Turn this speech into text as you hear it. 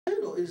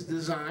middle is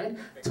designed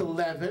to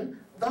leaven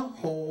the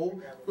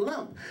whole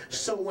lump.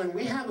 So when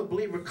we have a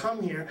believer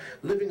come here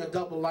living a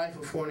double life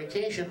of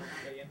fornication,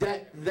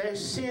 that their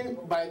sin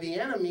by the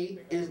enemy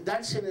is,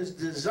 that sin is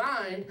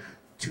designed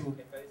to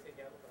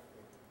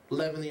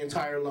leaven the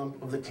entire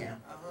lump of the camp.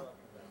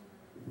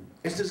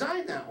 It's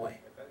designed that way.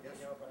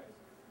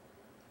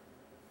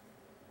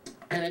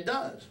 And it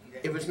does,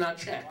 if it's not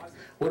checked.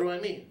 What do I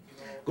mean?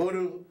 Go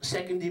to 2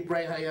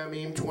 Divrei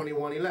Hayamim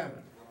 21:11.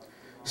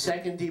 2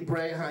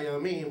 Divrei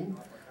Hayamim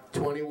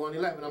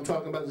 21:11. I'm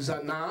talking about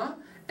Zana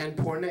and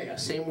Porneia.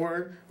 Same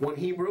word, one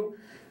Hebrew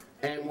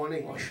and one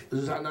English.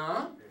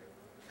 Zana,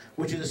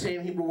 which is the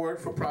same Hebrew word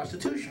for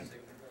prostitution.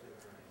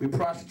 We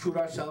prostitute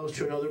ourselves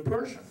to another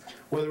person,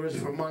 whether it's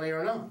for money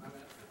or not.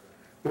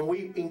 When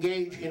we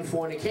engage in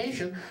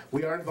fornication,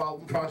 we are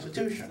involved in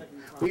prostitution.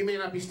 We may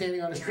not be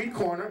standing on a street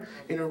corner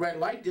in a red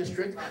light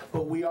district,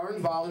 but we are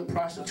involved in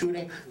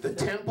prostituting the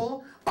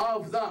temple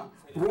of the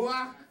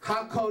Ruach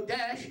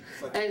HaKodesh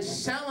and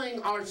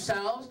selling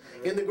ourselves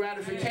in the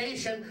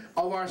gratification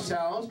of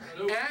ourselves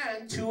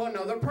and to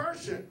another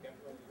person.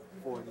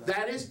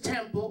 That is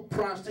temple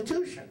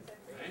prostitution.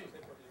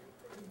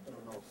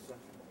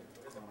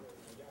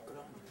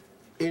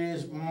 It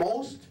is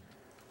most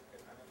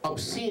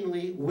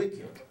obscenely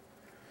wicked.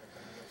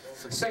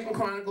 2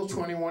 Chronicles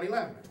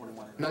 21:11.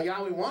 Now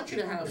Yahweh wants you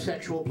to have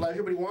sexual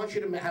pleasure, but He wants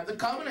you to have the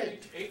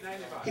covenant.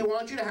 He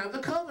wants you to have the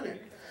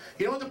covenant.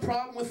 You know what the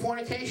problem with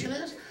fornication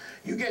is?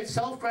 You get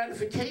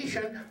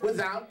self-gratification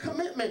without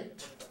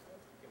commitment.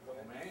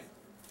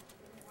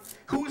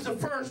 Who was the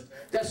first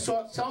that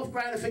sought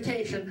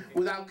self-gratification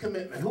without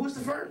commitment? Who was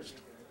the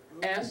first?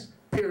 S.A.10.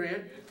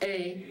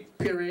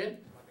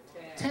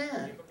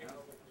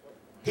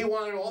 He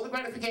wanted all the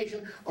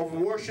gratification of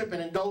worship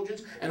and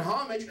indulgence and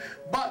homage,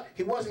 but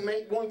he wasn't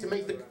going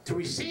to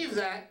receive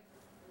that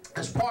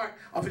as part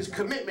of his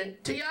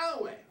commitment to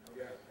Yahweh.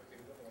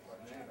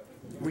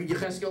 Read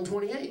Yechezkel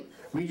 28.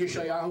 Read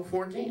Yeshayahu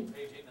 14.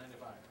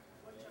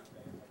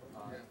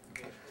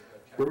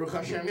 Baruch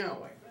Hashem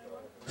Yahweh.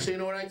 So you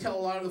know what I tell a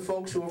lot of the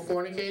folks who are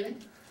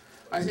fornicating?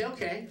 I say,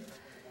 okay,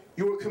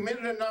 you were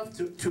committed enough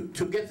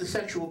to get the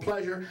sexual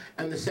pleasure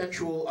and the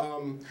sexual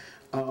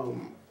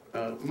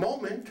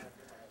moment,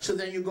 so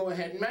then you go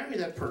ahead and marry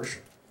that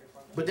person.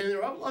 But then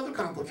there are other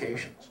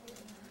complications.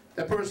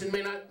 That person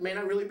may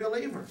not really be a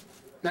believer.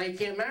 Now you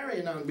can't marry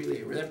a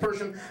non-believer. That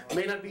person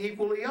may not be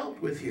equally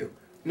yoked with you.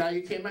 Now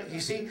you can't marry. You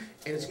see,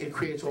 and it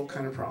creates all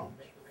kind of problems.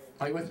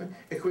 Are you with me?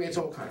 It creates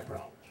all kind of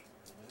problems.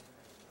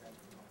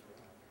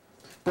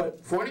 But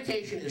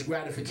fornication is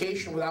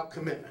gratification without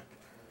commitment.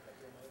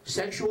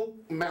 Sexual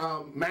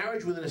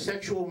marriage within a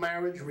sexual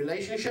marriage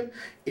relationship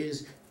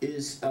is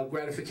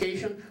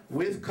gratification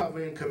with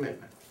covenant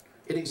commitment.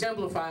 It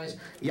exemplifies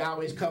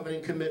Yahweh's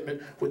covenant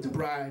commitment with the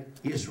bride,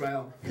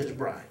 Yisrael, His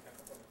bride.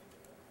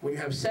 When you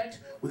have sex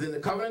within the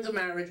covenant of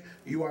marriage,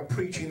 you are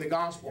preaching the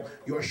gospel.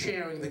 You are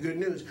sharing the good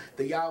news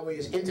that Yahweh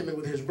is intimate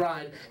with His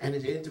bride, and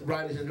His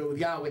bride is intimate with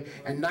Yahweh,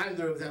 and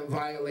neither of them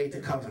violate the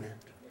covenant.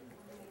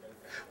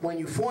 When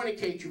you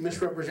fornicate, you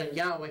misrepresent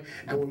Yahweh,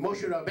 and when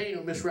Moshe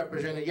Rabbeinu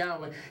misrepresented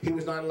Yahweh, he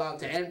was not allowed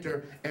to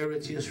enter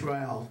Eretz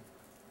Yisrael.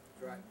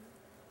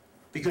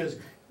 Because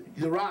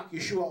the rock,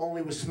 Yeshua,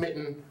 only was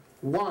smitten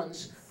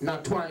once,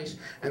 not twice,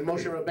 and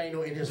Moshe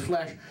Rabbeinu in his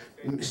flesh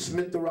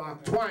smit the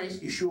rock twice.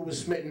 Yeshua was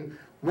smitten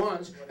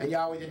once, and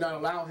Yahweh did not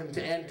allow him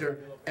to enter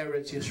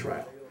Eretz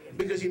Yisrael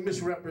because he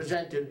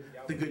misrepresented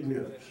the good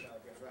news.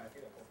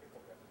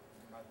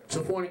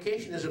 So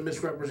fornication is a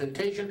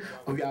misrepresentation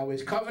of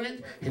Yahweh's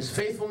covenant, His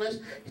faithfulness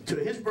to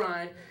His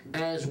bride,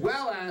 as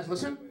well as,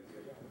 listen,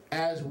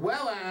 as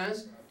well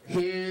as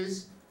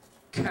His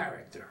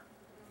character.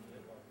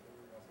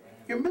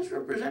 You're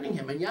misrepresenting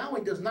Him, and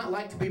Yahweh does not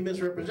like to be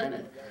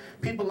misrepresented.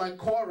 People like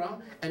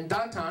Korah and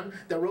Datan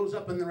that rose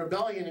up in the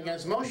rebellion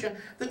against Moshe,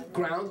 the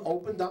ground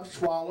opened up,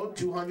 swallowed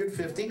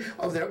 250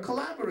 of their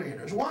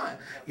collaborators. Why?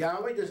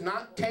 Yahweh does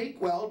not take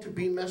well to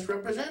be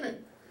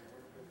misrepresented.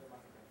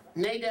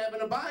 Nadab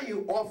and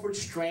Abihu offered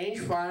strange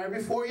fire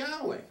before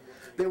Yahweh.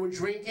 They were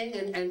drinking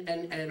and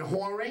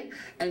whoring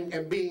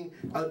and being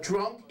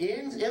drunk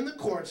in the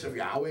courts of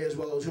Yahweh, as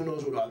well as who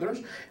knows what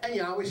others. And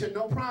Yahweh said,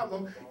 no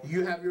problem,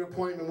 you have your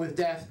appointment with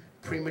death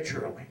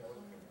prematurely.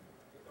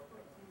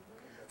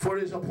 For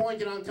it is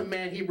appointed unto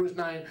man, Hebrews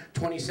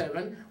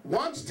 9:27,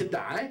 once to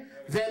die,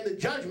 then the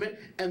judgment,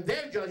 and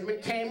their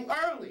judgment came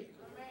early.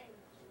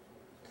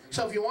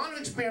 So if you want to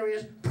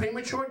experience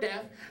premature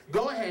death,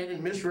 go ahead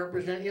and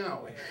misrepresent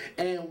Yahweh.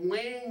 And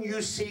when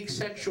you seek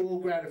sexual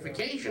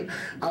gratification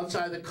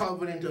outside the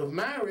covenant of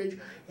marriage,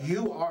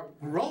 you are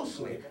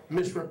grossly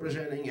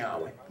misrepresenting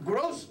Yahweh.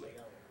 Grossly.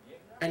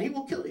 And He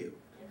will kill you.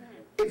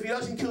 If He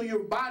doesn't kill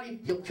your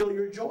body, He'll kill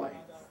your joy.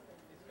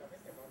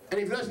 And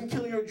if He doesn't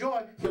kill your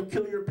joy, He'll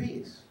kill your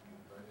peace.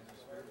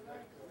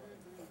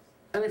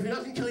 And if He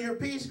doesn't kill your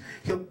peace,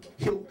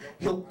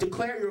 He'll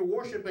declare your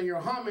worship and your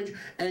homage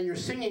and your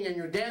singing and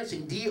your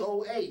dancing,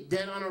 DOA,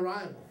 dead on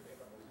arrival.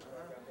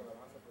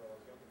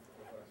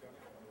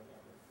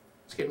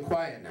 It's getting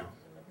quiet now.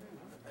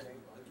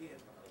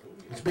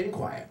 It's been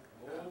quiet.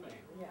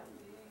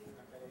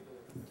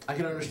 I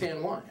can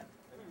understand why.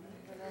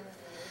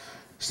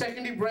 2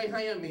 Divrei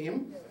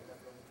Hayamim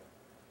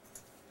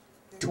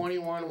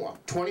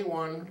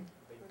 21:11.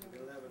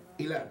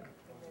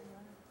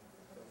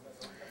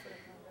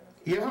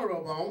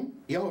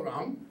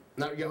 Yehoram,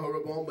 not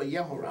Yehoram, but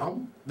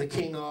Yehoram, the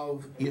king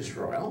of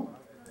Israel,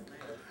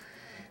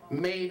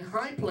 made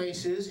high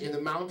places in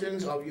the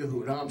mountains of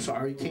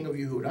Yehuda, king of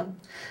Yehuda,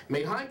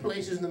 made high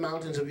places in the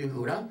mountains of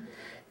Yehuda,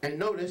 and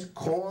notice,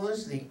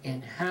 caused the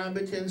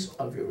inhabitants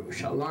of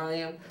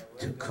Jerusalem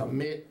to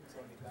commit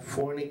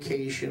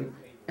fornication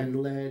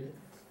and led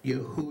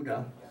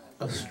Yehuda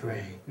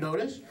astray.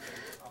 Notice,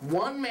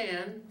 one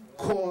man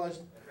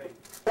caused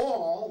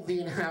all the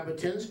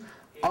inhabitants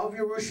of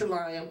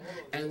Jerusalem,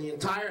 and the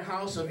entire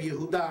house of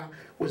Yehuda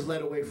was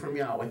led away from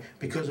Yahweh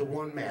because of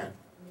one man.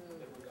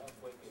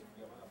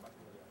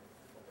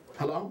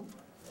 Hello?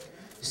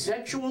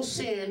 Sexual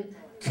sin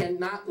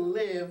cannot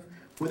live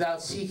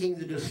without seeking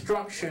the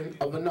destruction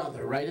of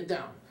another. Write it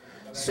down.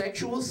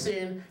 Sexual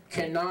sin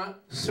cannot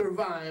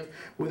survive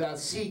without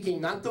seeking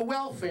not the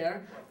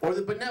welfare or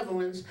the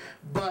benevolence,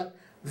 but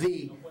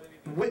the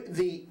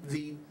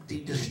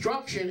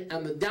destruction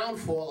and the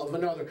downfall of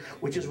another,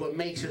 which is what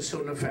makes it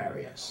so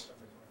nefarious.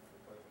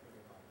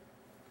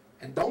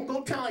 And don't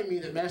go telling me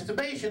that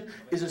masturbation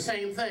is the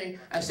same thing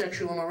as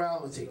sexual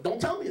immorality. Don't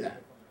tell me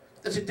that.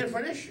 That's a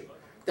different issue.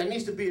 That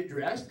needs to be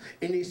addressed.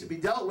 It needs to be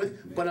dealt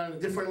with, but on a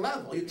different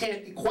level. You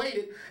can't equate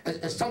it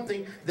as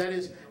something that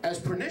is as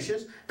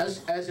pernicious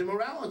as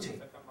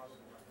immorality.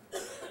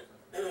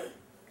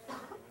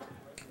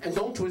 And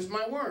don't twist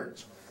my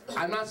words.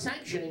 I'm not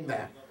sanctioning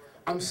that.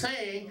 I'm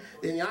saying,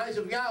 in the eyes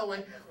of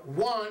Yahweh,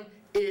 one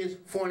is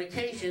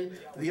fornication,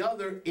 the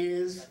other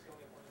is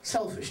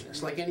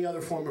selfishness, like any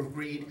other form of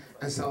greed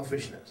and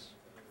selfishness.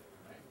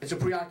 It's a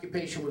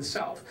preoccupation with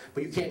self,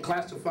 but you can't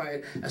classify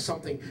it as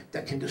something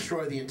that can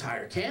destroy the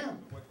entire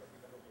camp.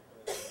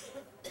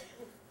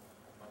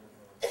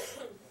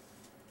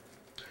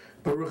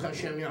 Baruch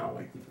Hashem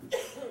Yahweh.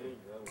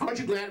 Aren't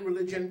you glad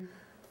religion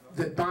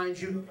that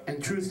binds you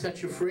and truth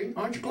sets you free?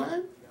 Aren't you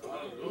glad?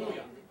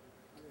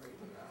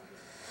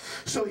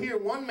 So here,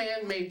 one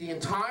man made the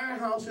entire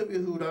house of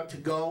Yehuda to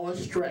go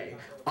astray.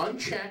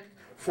 Unchecked,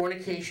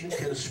 fornication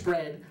can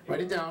spread,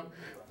 write it down,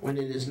 when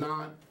it is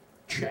not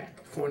checked.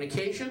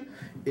 Fornication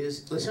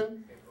is,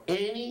 listen,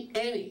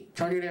 any,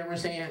 turn your neighbor and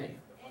say any.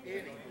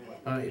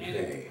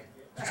 Any.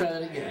 Let's try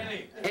that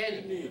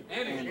again.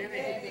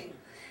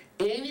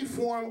 Any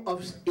form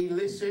of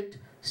illicit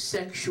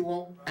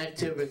sexual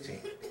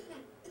activity.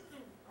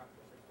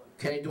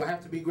 Okay, do I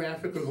have to be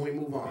graphic or can we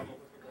move on?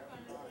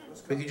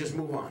 We can just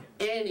move on.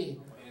 Any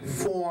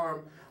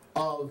form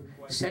of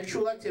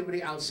sexual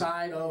activity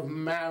outside of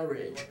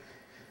marriage.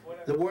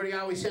 The word of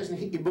Yahweh says in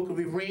the book of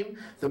Ivrim,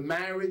 the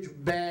marriage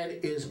bed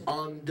is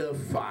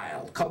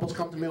undefiled. Couples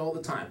come to me all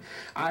the time.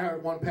 I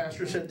heard one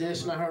pastor said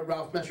this, and I heard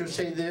Ralph Messer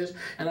say this,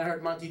 and I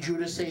heard Monty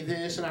Judas say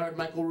this, and I heard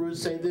Michael Ruth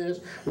say this.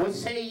 What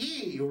say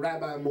ye,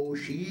 Rabbi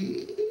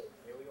Moshe?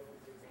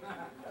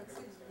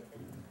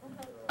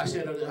 I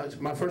said,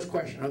 my first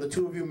question, are the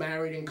two of you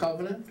married in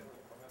covenant?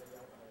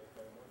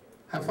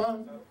 Have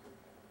fun.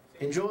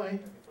 Enjoy.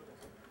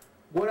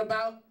 What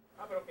about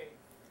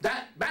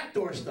that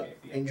backdoor stuff?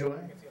 Enjoy.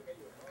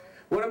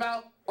 What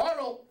about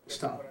oral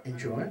stuff?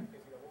 Enjoy.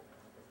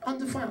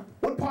 Undefiled.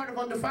 What part of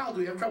undefiled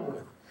do we have trouble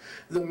with?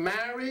 The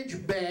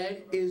marriage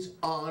bed is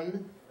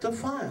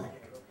undefiled.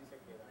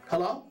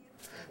 Hello?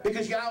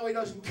 Because Yahweh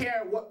doesn't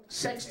care what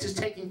sex is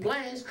taking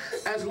place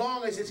as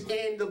long as it's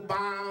in the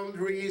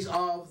boundaries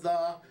of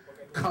the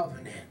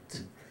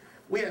covenant.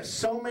 We have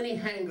so many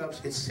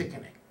hang-ups, it's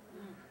sickening.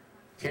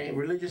 Okay,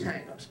 religious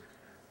hang-ups.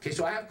 Okay,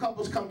 so I have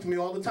couples come to me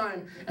all the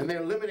time, and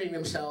they're limiting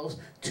themselves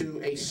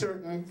to a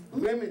certain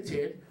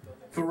limited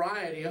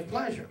variety of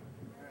pleasure.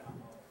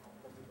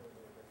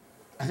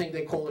 I think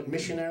they call it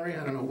missionary.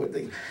 I don't know what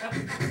they...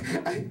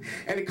 and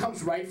it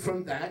comes right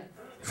from that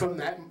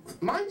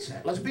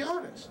mindset. Let's be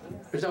honest.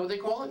 Is that what they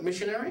call it?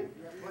 Missionary?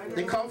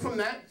 They come from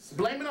that.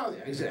 Blame it on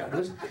the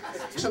examples.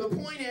 So the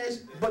point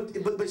is, but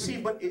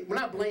we're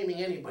not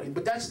blaming anybody.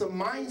 But that's the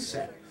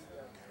mindset.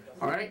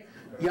 All right.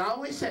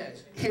 Yahweh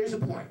says, here's the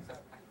point.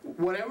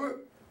 Whatever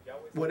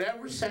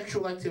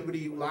sexual activity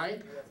you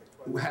like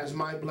has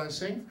my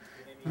blessing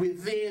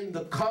within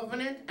the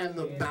covenant and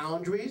the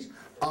boundaries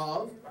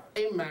of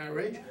a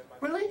marriage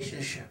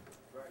relationship.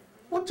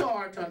 What's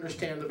hard to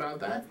understand about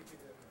that?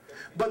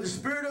 But the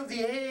spirit of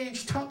the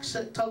age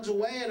tugs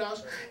away at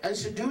us and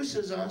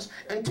seduces us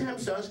and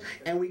tempts us,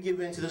 and we give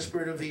in to the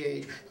spirit of the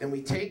age. Then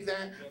we take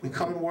that, we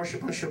come and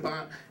worship on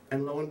Shabbat,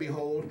 and lo and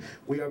behold,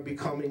 we are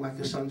becoming like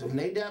the sons of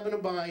Nadab and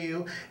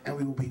Abihu, and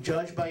we will be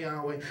judged by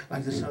Yahweh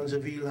like the sons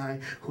of Eli,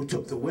 who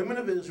took the women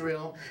of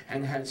Israel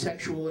and had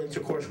sexual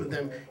intercourse with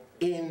them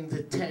in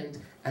the tent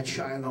at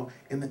Shiloh,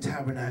 in the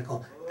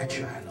tabernacle at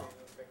Shiloh.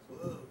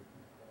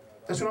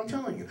 That's what I'm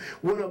telling you.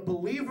 When a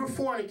believer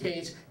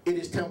fornicates, it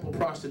is temple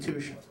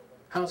prostitution.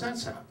 How does that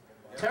sound?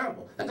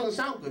 Terrible. That doesn't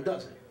sound good,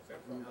 does it?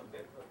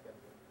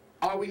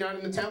 Are we not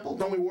in the temple?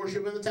 Don't we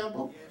worship in the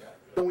temple?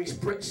 Don't we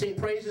sing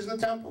praises in the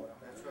temple?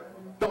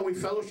 Don't we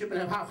fellowship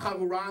and have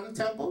chavurah in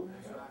the temple?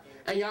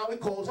 And Yahweh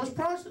calls us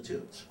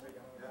prostitutes.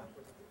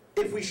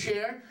 If we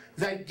share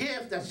that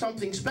gift, that's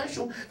something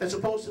special, that's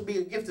supposed to be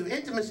a gift of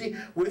intimacy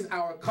with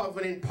our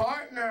covenant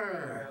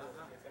partner.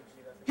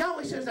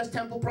 Yahweh says that's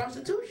temple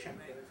prostitution.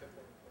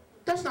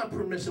 That's not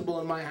permissible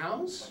in my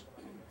house.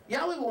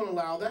 Yahweh won't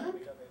allow that.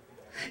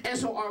 And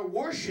so our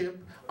worship,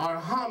 our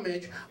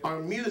homage, our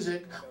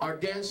music, our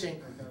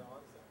dancing,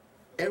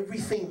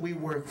 everything we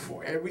work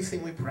for,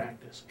 everything we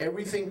practice,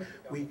 everything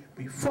we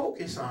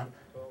focus on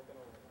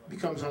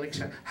becomes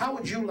unacceptable. How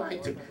would you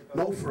like to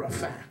know for a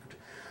fact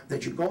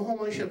that you go home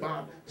on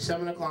Shabbat,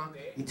 7 o'clock,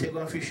 you take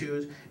off your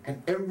shoes,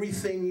 and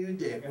everything you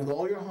did, with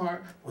all your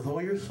heart, with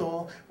all your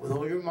soul, with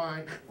all your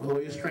mind, with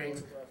all your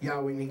strength,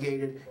 Yahweh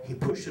negated, He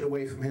pushed it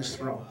away from His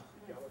throne?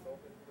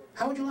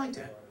 How would you like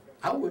that?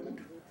 I wouldn't.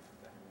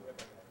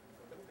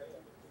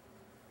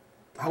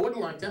 I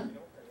wouldn't like that.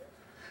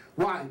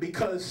 Why?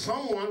 Because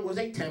someone was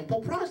a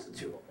temple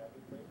prostitute.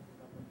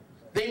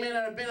 They may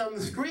not have been on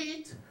the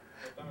street,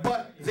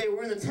 but they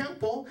were in the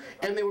temple,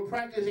 and they were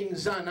practicing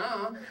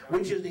zana,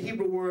 which is the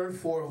Hebrew word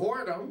for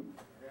whoredom,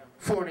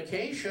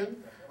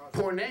 fornication,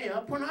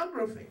 porneia,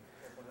 pornography.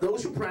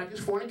 Those who practice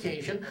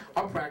fornication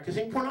are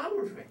practicing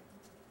pornography.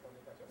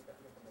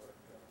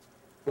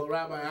 Well,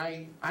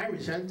 Rabbi, I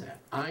resent that.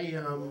 I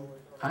don't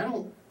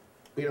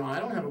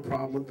have a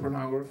problem with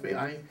pornography.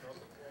 I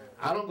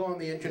don't go on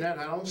the internet.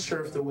 I don't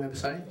surf the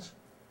websites.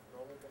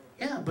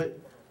 Yeah, but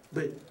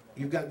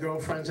you've got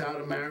girlfriends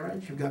out of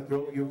marriage.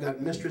 You've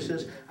got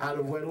mistresses out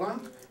of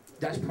wedlock.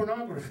 That's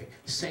pornography.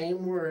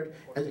 Same word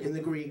as in the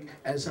Greek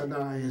as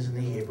zana is in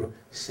the Hebrew.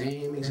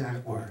 Same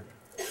exact word.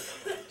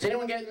 Is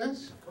anyone getting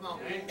this? Come on.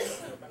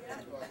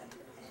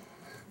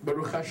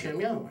 Baruch Hashem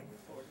Yahweh.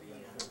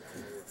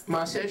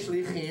 Maaseh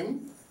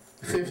Shlichim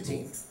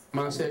 15.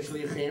 Maaseh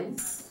Shlichim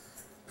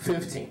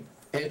 15.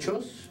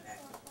 Hechos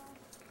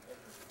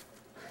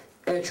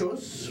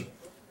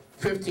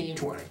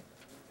 15:20.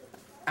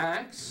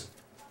 Acts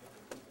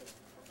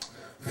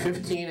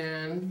 15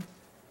 and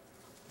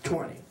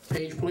 20.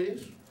 Page,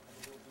 please.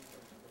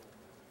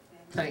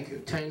 Thank you.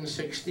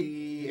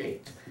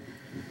 1068.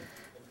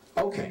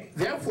 Okay.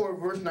 Therefore,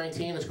 verse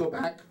 19. Let's go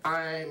back.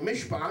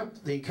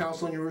 Mishpat, the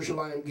council in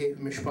Jerusalem gave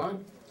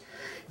Mishpat,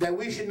 that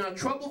we should not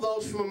trouble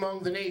those from among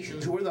the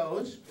nations. Who are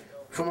those?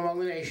 From among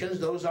the nations.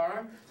 Those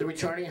are the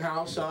returning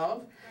house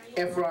of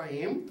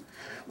Ephraim.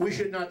 We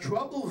should not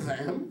trouble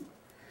them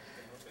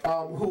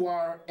who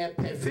are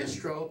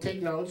epiphistro,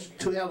 take notes,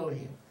 to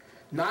Elohim.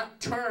 Not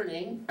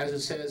turning, as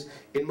it says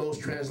in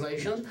most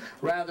translations,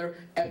 rather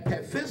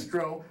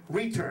epiphistro,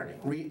 returning.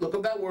 Look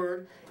up that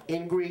word.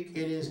 In Greek,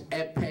 it is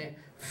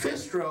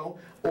epiphistro,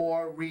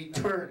 or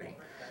returning.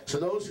 So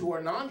those who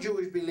are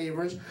non-Jewish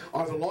believers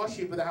are the lost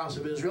sheep of the house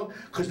of Israel,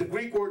 because the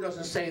Greek word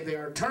doesn't say they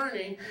are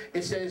turning,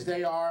 it says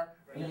they are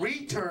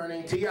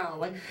returning to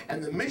Yahweh.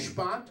 And the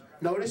mishpat,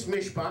 notice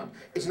mishpat,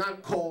 it's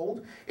not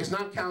cold, it's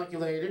not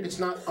calculated, it's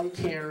not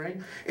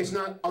uncaring, it's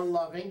not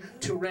unloving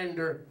to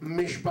render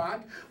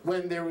mishpat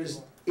when there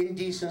is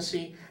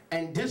indecency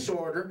and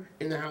disorder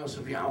in the house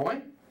of Yahweh.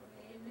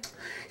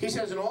 He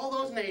says, in all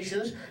those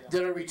nations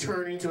that are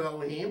returning to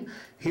Elohim,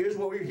 here is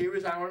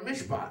our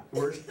mishpat,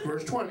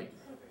 verse 20.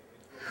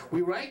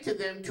 We write to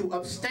them to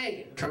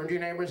abstain. Turn to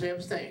your neighbor and say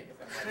abstain.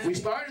 We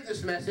started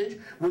this message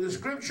with a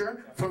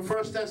scripture from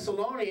 1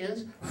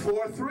 Thessalonians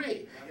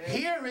 4:3.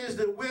 Here is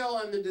the will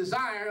and the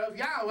desire of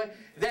Yahweh,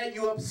 that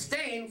you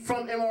abstain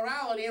from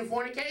immorality and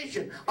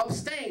fornication.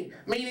 Abstain,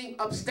 meaning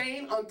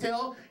abstain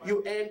until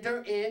you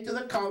enter into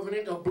the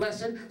covenant of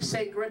blessed,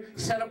 sacred,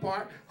 set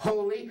apart,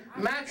 holy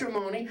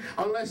matrimony,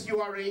 unless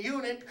you are a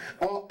eunuch,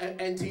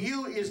 and to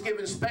you is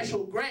given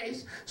special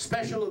grace,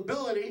 special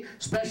ability,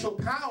 special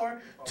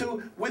power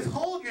to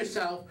withhold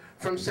yourself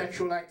from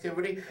sexual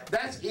activity.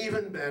 That's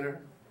even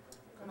better.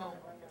 Come on.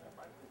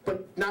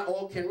 But not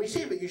all can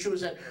receive it. Yeshua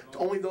said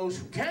only those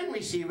who can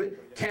receive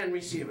it can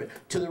receive it.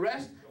 To the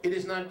rest, it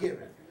is not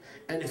given.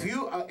 And if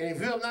you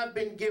have not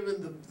been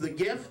given the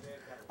gift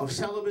of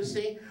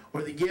celibacy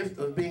or the gift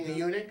of being a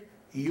eunuch,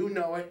 you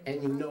know it,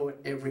 and you know it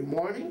every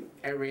morning,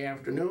 every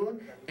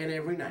afternoon, and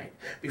every night.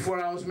 Before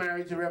I was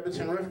married to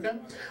Rebbetzin Rivka,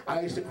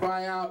 I used to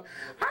cry out,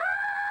 "Ah!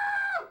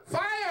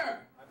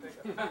 Fire!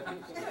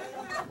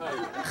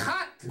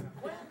 Hot!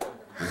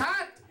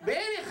 Hot!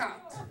 Very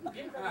hot!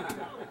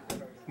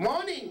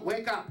 Morning,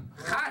 wake up,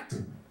 hot!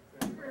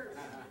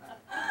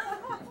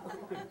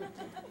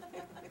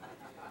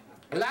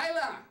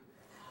 Lila,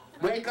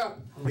 wake up,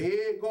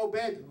 go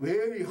bed,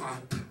 very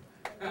hot."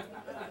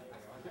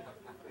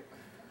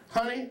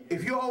 Honey,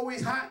 if you're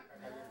always hot,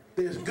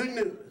 there's good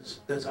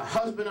news. There's a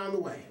husband on the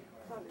way.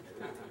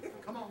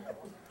 Come on.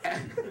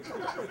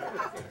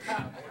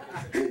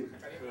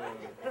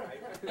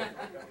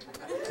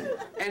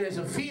 And there's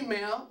a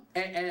female,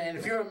 and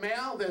if you're a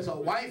male, there's a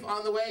wife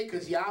on the way,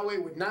 because Yahweh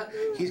would not,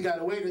 he's got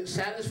a way to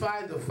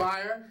satisfy the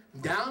fire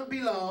down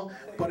below,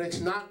 but it's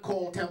not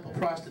called temple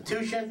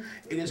prostitution.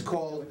 It is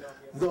called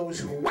those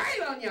who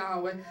wait on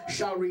Yahweh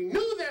shall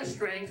renew their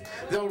strength.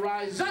 They'll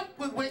rise up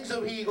with wings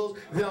of eagles.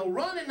 They'll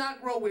run and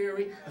not grow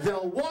weary.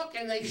 They'll walk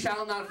and they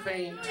shall not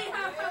faint.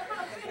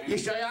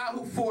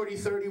 Yeshayahu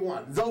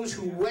 40:31. Those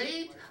who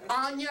wait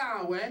on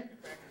Yahweh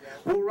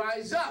will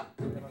rise up.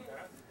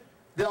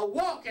 They'll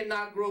walk and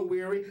not grow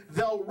weary.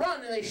 They'll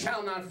run and they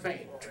shall not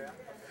faint.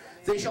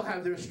 They shall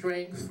have their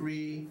strength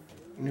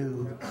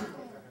renewed.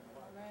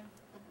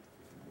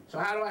 So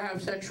how do I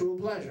have sexual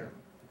pleasure?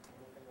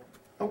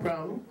 No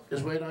problem.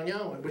 Just wait on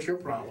Yahweh. What's your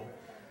problem?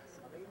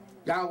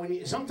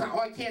 Yahweh, sometimes,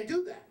 I can't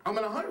do that. I'm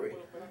in a hurry.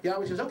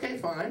 Yahweh says, okay,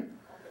 fine.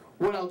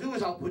 What I'll do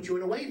is I'll put you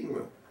in a waiting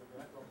room.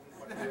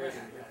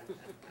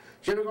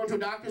 You ever go into a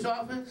doctor's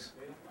office?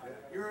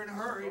 You're in a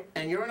hurry.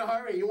 And you're in a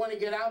hurry. You want to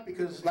get out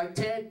because, like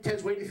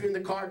Ted's waiting for you in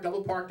the car,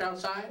 double parked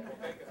outside.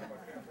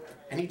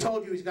 And he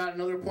told you he's got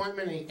another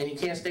appointment and he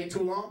can't stay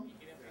too long.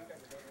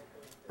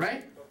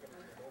 Right?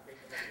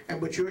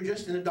 But you're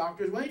just in the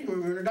doctor's waiting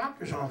room. You're in a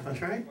doctor's office,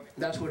 right?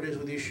 That's what it is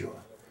with Yeshua.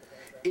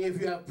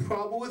 If you have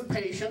trouble with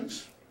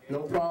patience,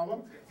 no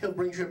problem. He'll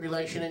bring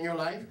tribulation in your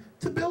life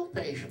to build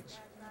patience.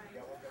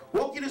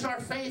 What good is our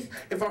faith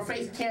if our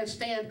faith can't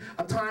stand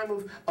a time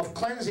of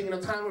cleansing and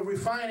a time of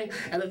refining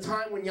and a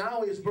time when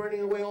Yahweh is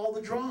burning away all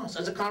the dross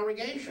as a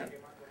congregation,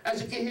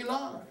 as a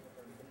kehilah?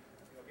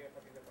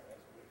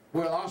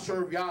 Well, I'll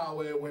serve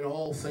Yahweh when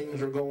all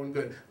things are going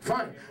good.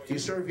 Fine. Do you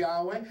serve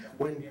Yahweh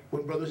when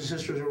brothers and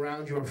sisters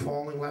around you are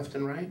falling left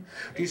and right?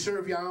 Do you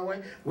serve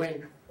Yahweh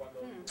when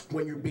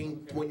you're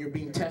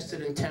being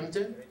tested and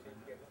tempted?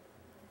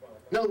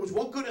 In other words,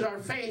 what good is our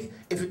faith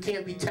if it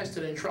can't be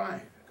tested and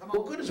tried?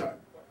 What good is our?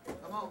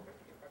 Come on.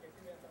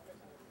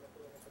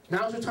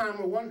 Now's the time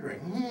we're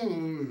wondering,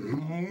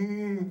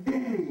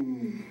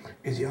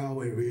 is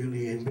Yahweh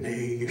really in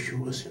B'nai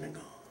Yeshua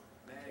synagogue?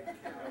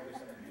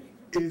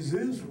 Is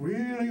this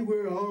really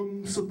where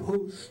I'm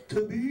supposed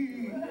to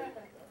be?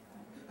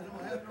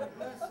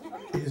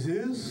 Is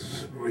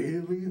this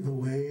really the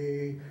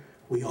way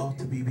we ought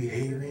to be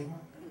behaving?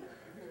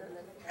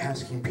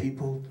 Asking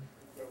people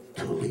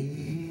to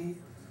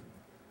leave?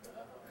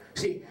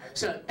 See,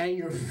 and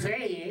your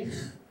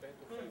faith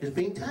is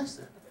being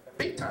tested,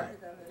 big time.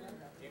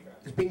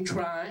 It's being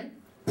tried,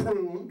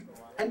 pruned,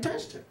 and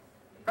tested,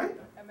 right?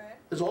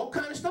 There's all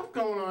kind of stuff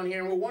going on here,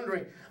 and we're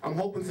wondering, I'm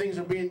hoping things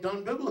are being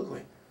done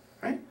biblically,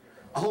 right?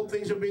 I hope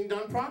things are being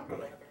done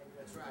properly.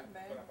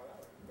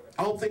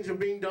 I hope things are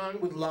being done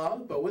with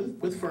love, but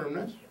with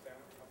firmness.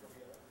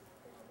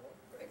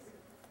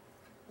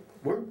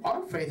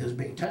 Our faith is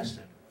being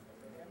tested.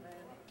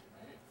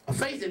 A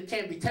faith that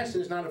can't be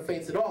tested is not a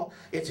faith at all.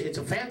 It's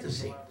a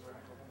fantasy.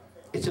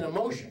 It's an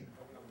emotion.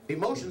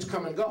 Emotions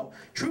come and go.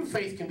 True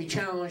faith can be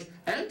challenged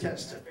and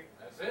tested.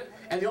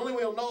 And the only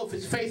way you'll know if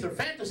it's faith or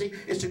fantasy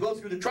is to go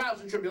through the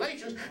trials and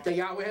tribulations that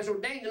Yahweh has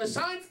ordained and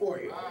assigned for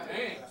you.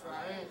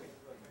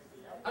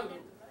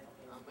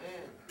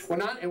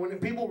 And when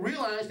people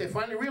realize, they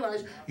finally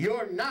realize,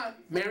 you're not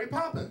Mary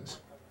Poppins.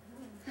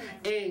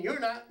 And you're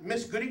not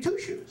Miss Goody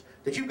Two-Shoes.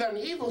 That you've got an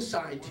evil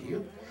side to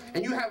you,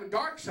 and you have a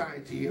dark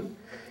side to you,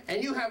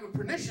 and you have a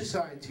pernicious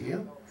side to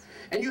you,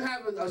 and you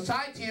have a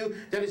side to you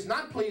that is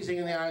not pleasing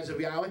in the eyes of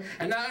Yahweh,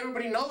 and now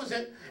everybody knows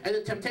it, and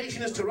the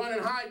temptation is to run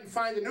and hide and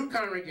find a new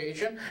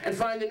congregation and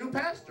find a new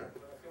pastor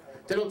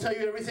that'll tell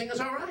you everything is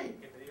all right.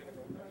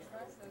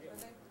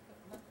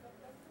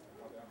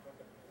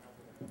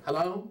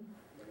 Hello?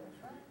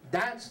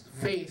 That's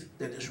faith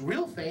that is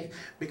real faith,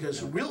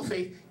 because real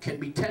faith can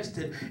be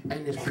tested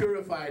and is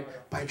purified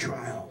by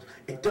trials.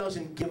 It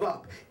doesn't give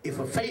up. If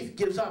a faith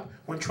gives up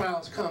when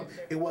trials come,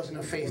 it wasn't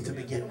a faith to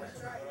begin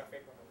with.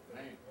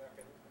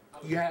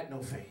 You had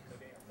no faith.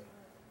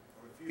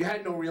 You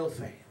had no real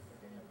faith.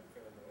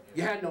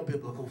 You had no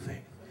biblical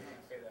faith.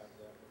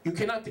 You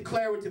cannot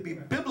declare it to be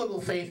biblical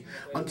faith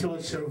until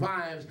it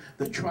survives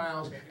the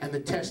trials and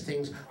the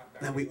testings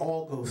that we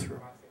all go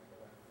through.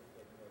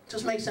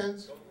 Does this make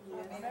sense?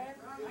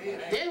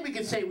 Then we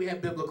can say we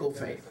have biblical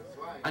faith.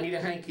 I need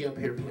a hanky up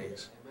here,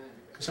 please.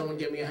 Can someone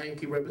get me a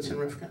hanky, Rebitz and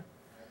Rivka?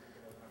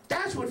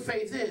 That's what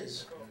faith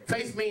is.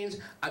 Faith means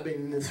I've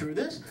been through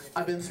this,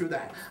 I've been through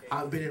that.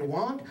 I've been in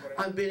want,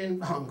 I've been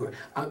in hunger.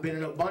 I've been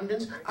in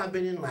abundance, I've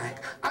been in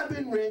lack. I've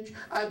been rich,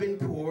 I've been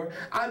poor.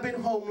 I've been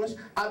homeless,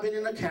 I've been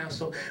in a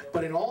castle.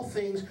 But in all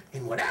things,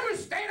 in whatever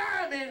state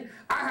I am in,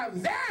 I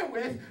have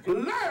therewith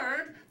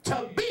learned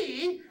to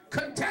be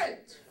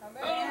content.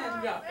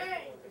 Hallelujah.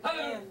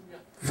 Hallelujah.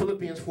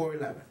 Philippians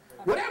 4:11.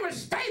 Whatever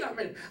state I'm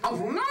in,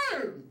 I've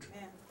learned.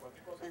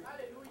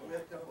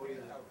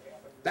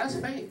 That's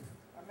faith.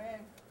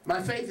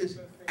 My faith is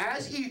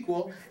as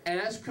equal and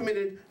as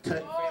committed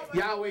to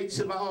Yahweh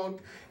Tzebaot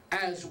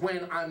as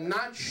when I'm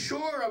not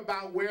sure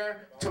about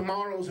where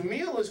tomorrow's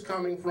meal is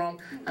coming from,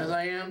 as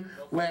I am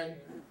when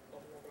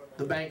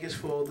the bank is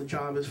full, the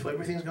job is full,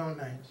 everything's going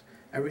nice,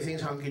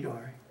 everything's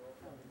hunky-dory.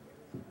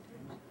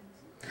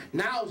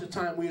 Now is the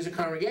time we as a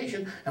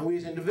congregation and we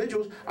as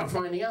individuals are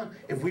finding out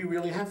if we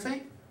really have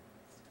faith.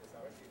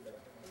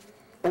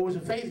 Or was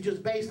the faith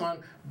just based on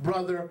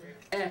Brother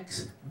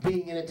X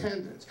being in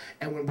attendance?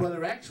 And when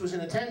Brother X was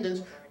in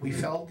attendance, we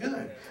felt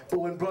good. But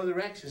when Brother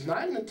X is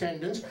not in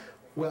attendance,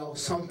 well,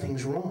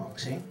 something's wrong,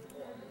 see?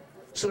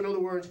 So in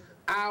other words,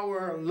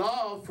 our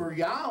love for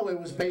Yahweh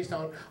was based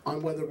on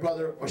whether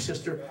Brother or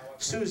Sister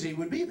Susie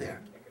would be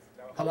there.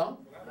 Hello?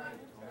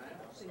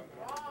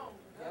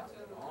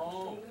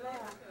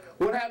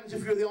 What happens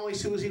if you're the only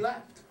Susie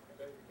left?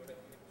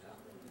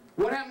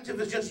 What happens if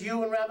it's just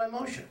you and Rabbi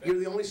Moshe? You're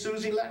the only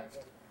Susie left.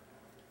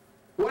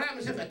 What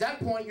happens if at that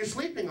point you're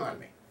sleeping on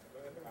me?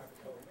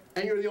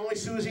 And you're the only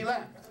Susie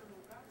left?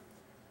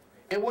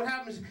 And what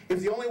happens if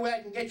the only way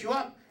I can get you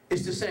up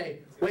is to say,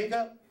 wake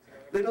up,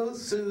 little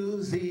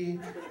Susie,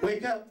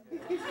 wake up.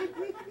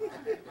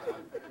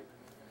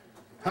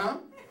 Huh?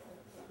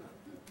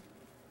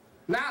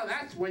 Now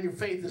that's when your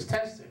faith is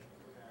tested.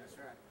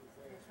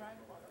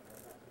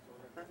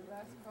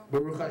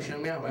 Baruch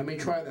Hashem Yahweh. I may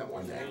try that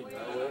one day.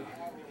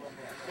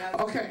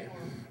 Okay.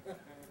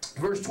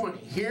 Verse 20.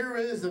 Here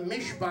is the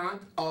mishpat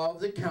of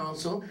the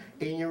council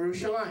in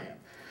Jerusalem.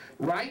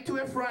 Write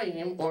to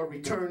Ephraim, or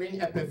returning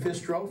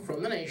epipistro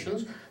from the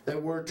nations.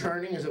 That word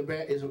turning is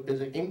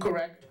an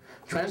incorrect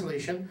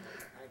translation.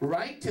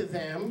 Write to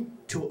them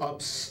to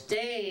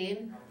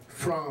abstain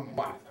from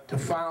what?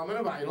 Defilement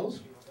of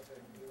idols.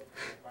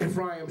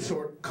 Ephraim's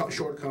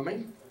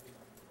shortcoming.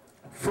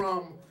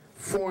 From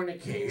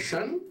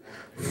fornication.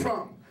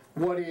 From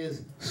what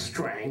is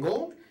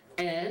strangled.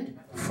 And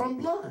from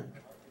blood.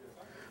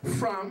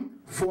 From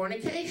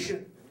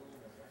fornication.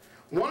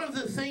 One of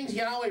the things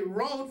Yahweh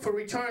wrote for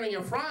returning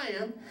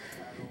Ephraim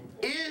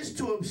is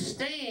to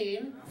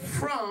abstain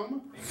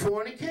from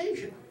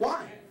fornication.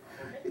 Why?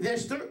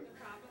 There's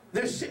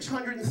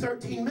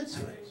 613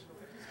 mitzvahs.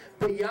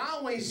 But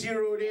Yahweh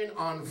zeroed in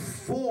on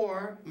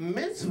 4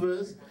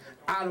 mitzvahs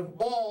out of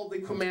all the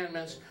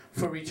commandments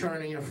for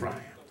returning Ephraim.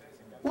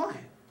 Why?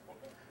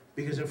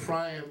 Because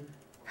Ephraim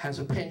has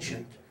a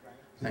penchant.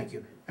 Thank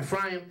you.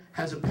 Ephraim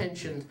has a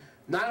penchant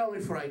not only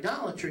for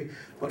idolatry,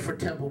 but for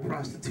temple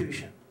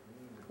prostitution.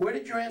 Where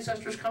did your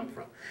ancestors come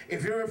from?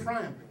 If you're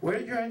Ephraim, where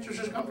did your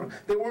ancestors come from?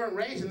 They weren't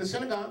raised in the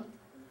synagogue.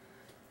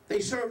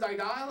 They served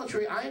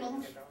idolatry,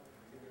 idols.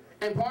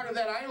 And part of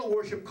that idol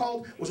worship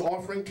cult was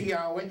offering to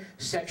Yahweh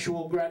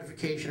sexual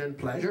gratification and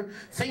pleasure,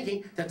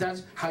 thinking that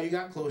that's how you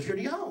got closer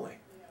to Yahweh.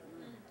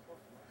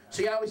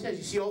 So Yahweh says,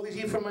 you see all these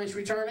Ephraimites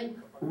returning?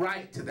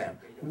 Write to them.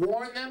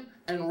 Warn them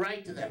and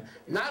write to them.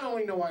 Not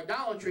only no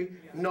idolatry,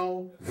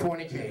 no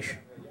fornication.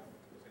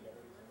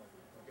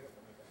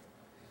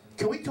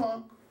 Can we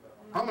talk?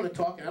 I'm going to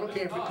talk, and I don't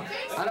care if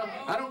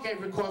I don't care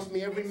if it costs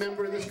me every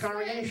member of this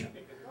congregation.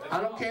 I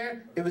don't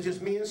care if it's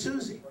just me and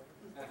Susie.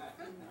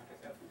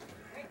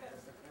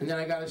 And then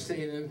I got to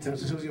stay in until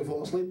Susie will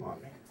fall asleep on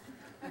me.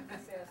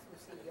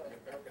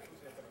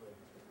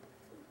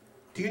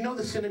 Do you know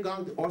the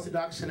synagogue, the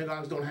Orthodox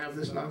synagogues don't have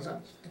this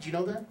nonsense? Did you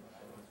know that?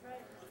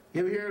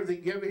 You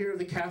ever hear of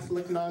the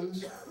Catholic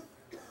nuns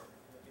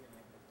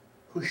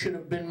who should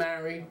have been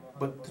married,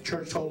 but the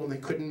church told them they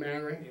couldn't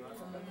marry?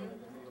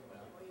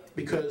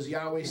 Because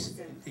Yahweh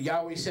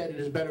said it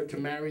is better to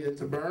marry than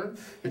to burn.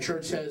 The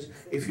church says,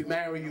 if you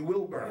marry, you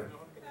will burn.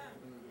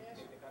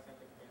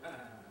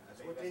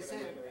 That's what they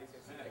said.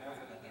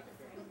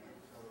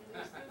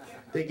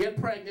 They get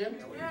pregnant.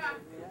 Yeah.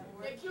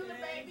 They kill the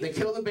baby. They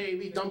kill the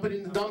baby, dump it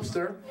in the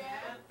dumpster. Yeah.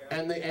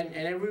 And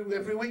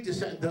every week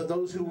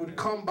those who would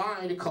come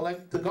by to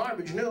collect the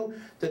garbage knew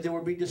that there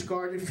would be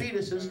discarded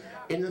fetuses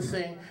in the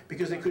thing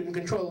because they couldn't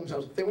control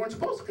themselves. They weren't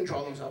supposed to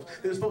control themselves.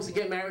 They were supposed to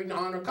get married and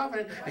honor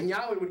covenant, and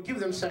Yahweh would give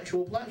them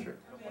sexual pleasure.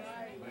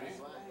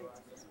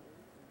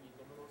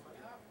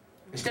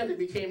 Instead, they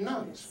became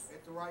nuns.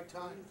 At the right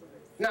time.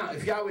 Now,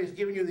 if Yahweh has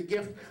given you the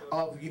gift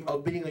of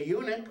being a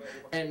eunuch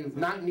and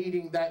not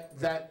needing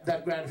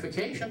that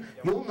gratification,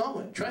 you'll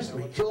know it. Trust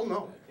me, you'll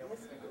know it.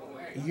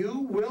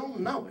 You will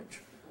know it.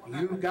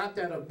 You've got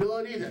that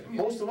ability that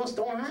most of us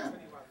don't have.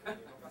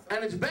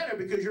 And it's better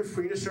because you're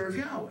free to serve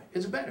Yahweh.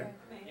 It's better.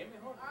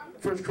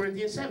 1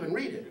 Corinthians 7,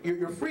 read it.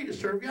 You're free to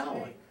serve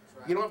Yahweh.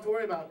 You don't have to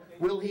worry about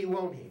will he,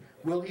 won't he?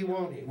 Will he,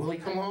 won't he? Will he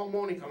come home,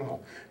 won't he come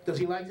home? Does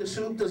he like the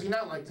soup? Does he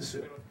not like the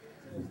soup?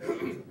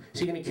 Is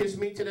he going to kiss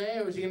me today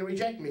or is he going to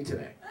reject me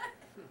today?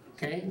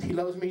 Okay? He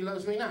loves me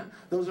not.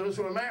 Those of us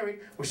who are married,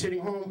 we're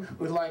sitting home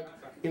with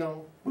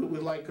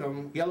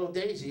yellow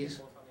daisies.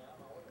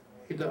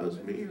 He loves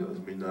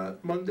me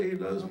not. Monday he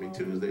loves me,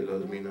 Tuesday he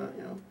loves me not,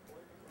 you know.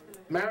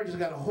 Marriage has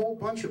got a whole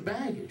bunch of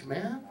baggage,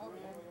 man.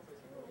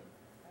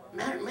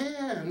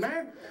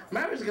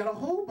 Marriage has got a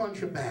whole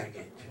bunch of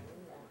baggage.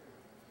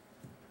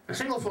 And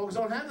single folks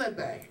don't have that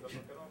baggage.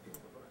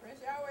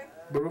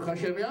 Baruch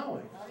Hashem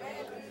Yahweh.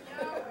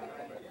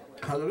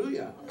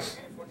 Hallelujah.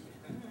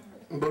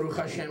 Baruch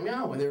Hashem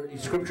Yahweh.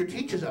 Scripture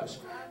teaches us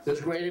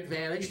there's great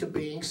advantage to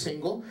being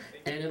single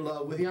and in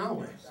love with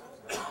Yahweh.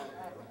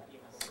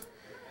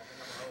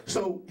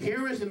 So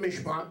here is the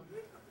mishpat.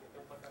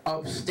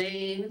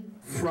 Abstain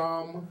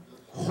from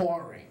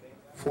whoring.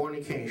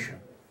 fornication.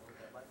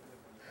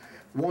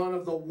 One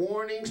of the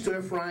warnings to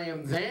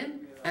Ephraim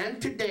then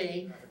and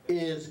today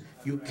is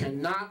you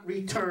cannot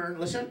return,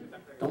 listen,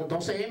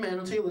 don't say amen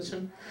until you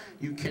listen.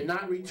 You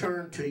cannot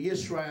return to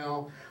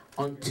Israel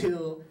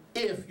until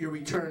if you're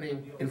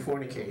returning in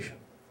fornication.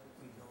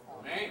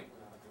 Amen.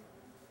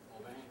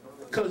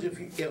 Because if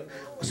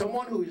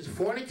someone who is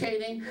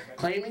fornicating,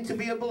 claiming to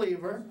be a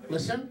believer,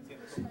 listen,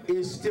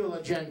 is still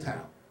a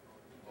Gentile.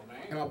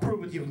 And I'll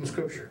prove it to you from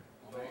Scripture.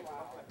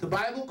 The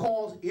Bible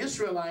calls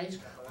Israelites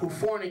who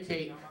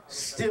fornicate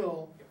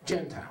still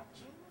Gentiles.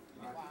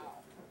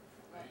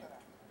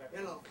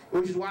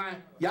 Which is why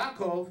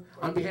Yaakov,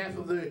 on behalf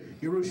of the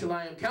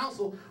Jerusalem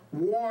Council,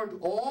 warned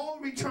all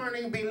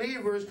returning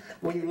believers,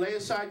 when you lay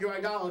aside your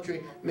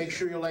idolatry, make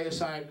sure you lay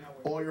aside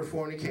all your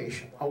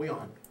fornication. Are we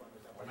on?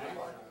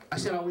 I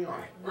said, are we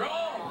on?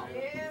 Wrong.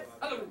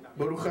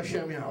 Baruch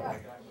Hashem Yahweh.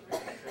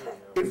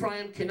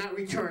 Ephraim cannot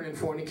return in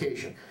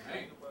fornication.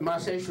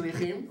 Maaseh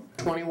Shlichim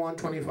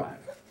 21:25.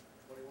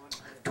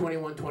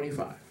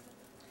 21:25.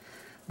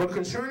 But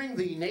concerning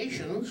the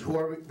nations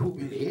who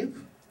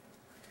believe,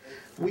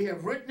 we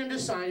have written and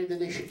decided that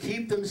they should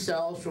keep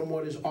themselves from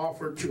what is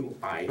offered to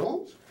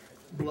idols,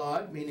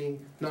 blood,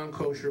 meaning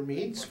non-kosher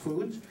meats,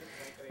 foods,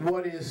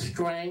 what is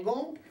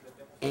strangled,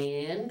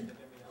 and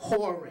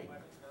whoring.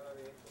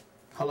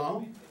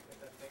 Hello?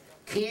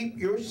 Keep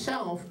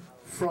yourself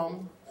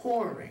from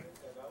whoring.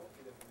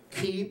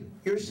 Keep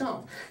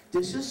yourself.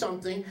 This is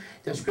something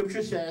that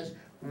Scripture says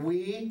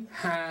we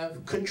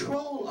have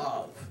control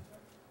of.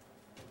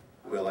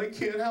 Well, I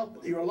can't help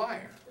it. You're a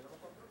liar.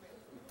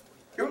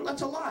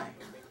 That's a lie.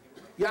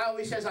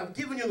 Yahweh says, I've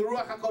given you the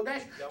Ruach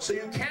HaKodesh so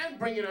you can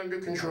bring it under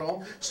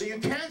control, so you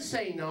can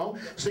say no,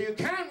 so you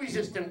can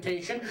resist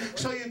temptation,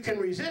 so you can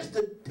resist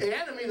the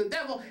enemy, the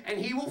devil, and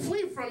he will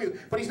flee from you.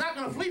 But he's not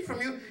going to flee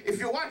from you if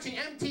you're watching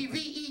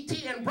MTV,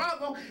 ET, and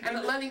Bravo,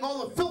 and letting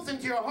all the filth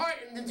into your heart,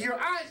 and into your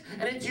eyes,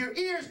 and into your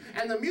ears,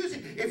 and the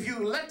music. If you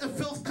let the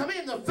filth come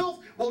in, the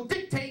filth will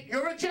dictate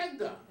your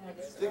agenda.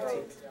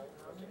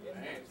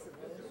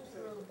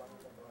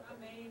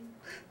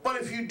 But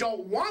if you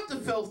don't want the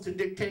filth to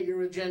dictate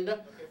your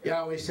agenda,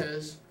 Yahweh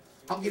says,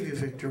 I'll give you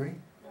victory.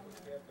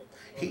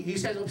 He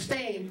says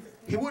abstain.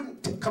 He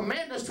wouldn't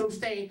command us to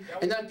abstain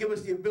and not give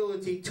us the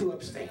ability to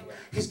abstain.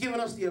 He's given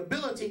us the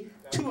ability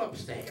to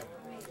abstain.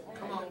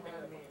 Come on.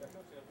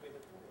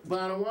 But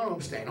I don't want to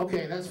abstain.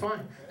 Okay, that's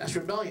fine. That's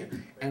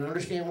rebellion. And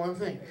understand one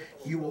thing.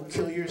 You will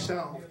kill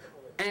yourself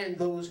and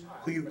those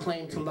who you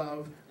claim to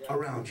love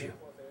around you.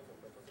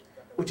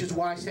 Which is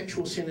why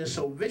sexual sin is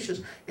so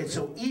vicious, it's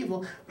so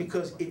evil,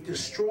 because it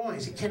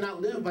destroys. It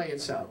cannot live by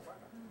itself.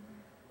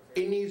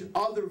 It needs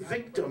other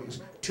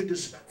victims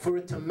for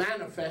it to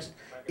manifest.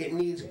 It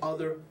needs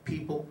other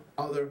people,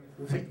 other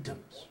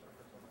victims.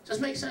 Does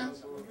this make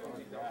sense?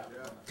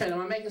 Okay,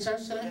 am I making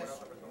sense today?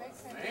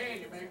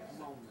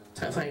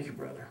 Thank you,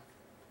 brother.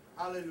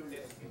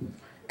 Hallelujah.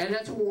 And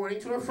that's a warning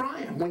to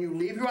Ephraim. When you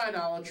leave your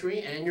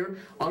idolatry and your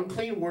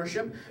unclean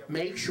worship,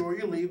 make sure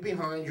you leave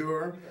behind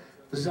your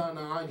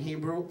Zana in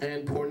Hebrew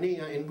and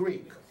Pornea in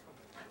Greek.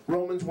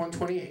 Romans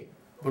 1:28.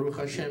 Baruch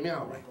Hashem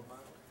Yahweh.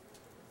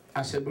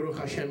 I said Baruch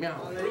Hashem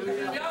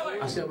Yahweh.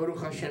 I said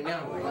Baruch Hashem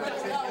Yahweh.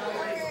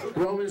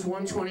 Romans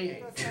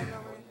 1:28.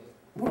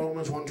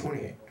 Romans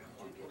 1:28.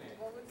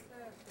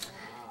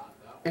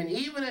 And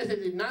even as they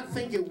did not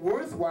think it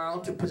worthwhile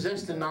to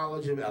possess the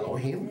knowledge of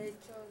Elohim,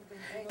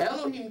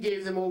 Elohim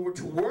gave them over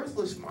to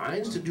worthless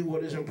minds to do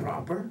what is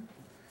improper,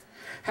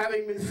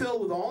 having been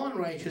filled with all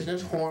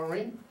unrighteousness,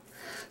 whoring.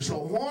 So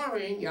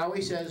whoring,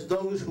 Yahweh says,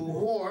 those who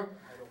whore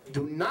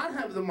do not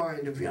have the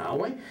mind of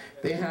Yahweh.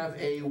 They have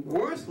a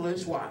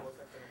worthless what?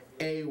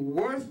 A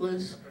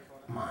worthless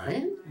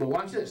mind. But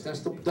watch this.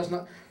 That's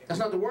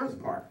not the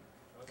worth part.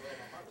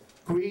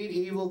 Greed,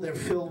 evil, they're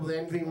filled with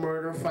envy,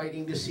 murder,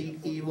 fighting, deceit,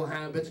 evil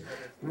habits,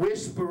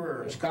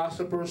 whisperers,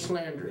 gossipers,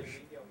 slanderers.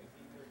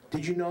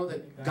 Did you know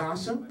that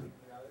gossip,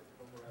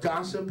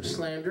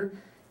 slander,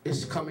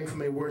 is coming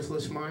from a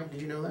worthless mind?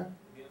 Did you know that?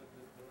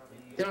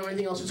 They don't have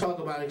anything else to talk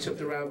about except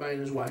the rabbi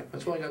and his wife.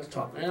 That's all I got to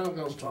talk about. I don't have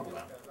nothing else to talk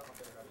about.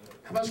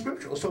 How about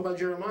Scripture? Let's talk about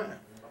Jeremiah.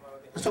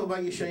 Let's talk about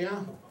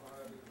Yeshayahu.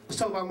 Let's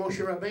talk about Moshe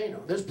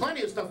Rabbeinu. There's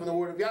plenty of stuff in the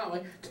Word of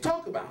Yahweh to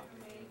talk about.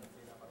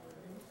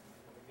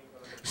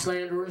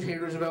 Slanderers,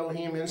 haters of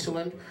Elohim,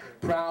 insolent,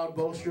 proud,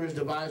 boasters,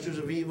 devisers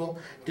of evil,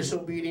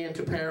 disobedient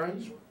to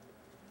parents,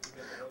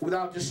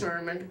 without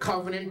discernment,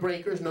 covenant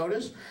breakers.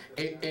 Notice,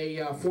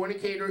 a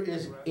fornicator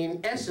is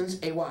in essence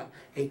a what?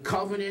 A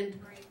covenant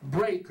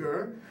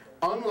breaker,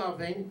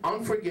 unloving,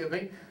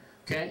 unforgiving.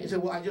 Okay, you say,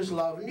 well, I just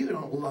love them. You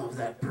don't love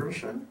that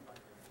person.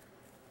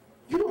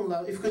 You don't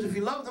love, because if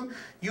you love them,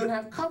 you'd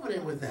have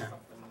covenant with them.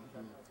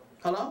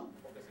 Hello?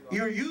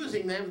 You're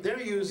using them,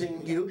 they're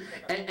using you,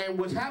 and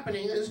what's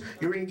happening is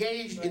you're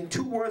engaged in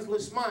two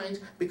worthless minds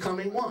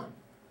becoming one.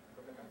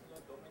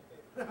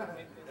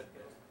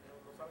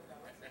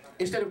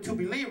 Instead of two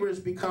believers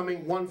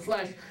becoming one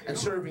flesh and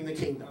serving the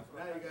kingdom.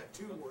 Now you got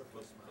two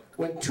worthless minds.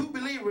 When two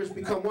believers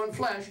become one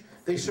flesh,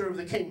 they serve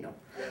the kingdom.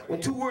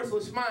 When two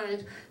worthless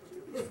minds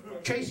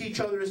chase each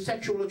other as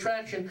sexual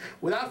attraction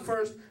without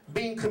first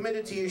being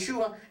committed to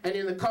Yeshua and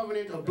in the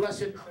covenant of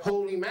blessed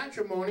holy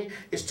matrimony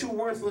is two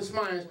worthless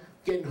minds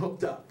getting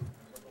hooked up.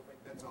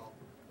 That's all.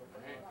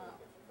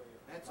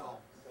 That's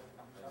all.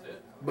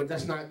 But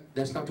that's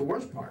not the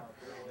worst part.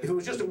 If it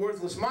was just a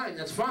worthless mind,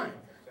 that's fine.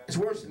 It's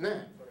worse than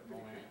that.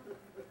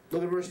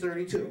 Look at verse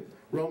 32.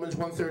 Romans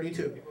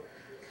 1:32.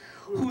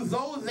 Who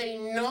though they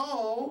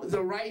know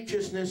the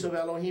righteousness of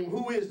Elohim,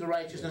 who is the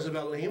righteousness of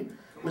Elohim?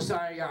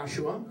 Messiah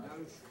Yahshua.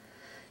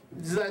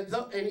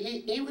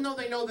 Even though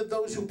they know that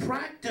those who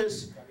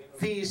practice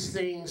these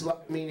things,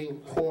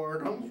 meaning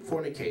whoredom,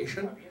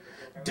 fornication,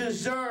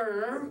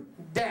 deserve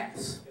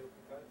death.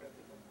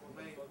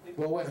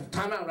 Well, wait,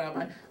 time out,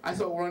 Rabbi. I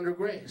thought we're under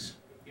grace.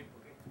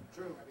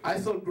 I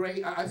thought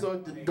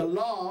the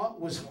law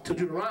was to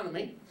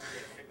Deuteronomy,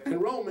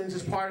 and Romans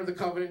is part of the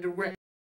covenant of grace.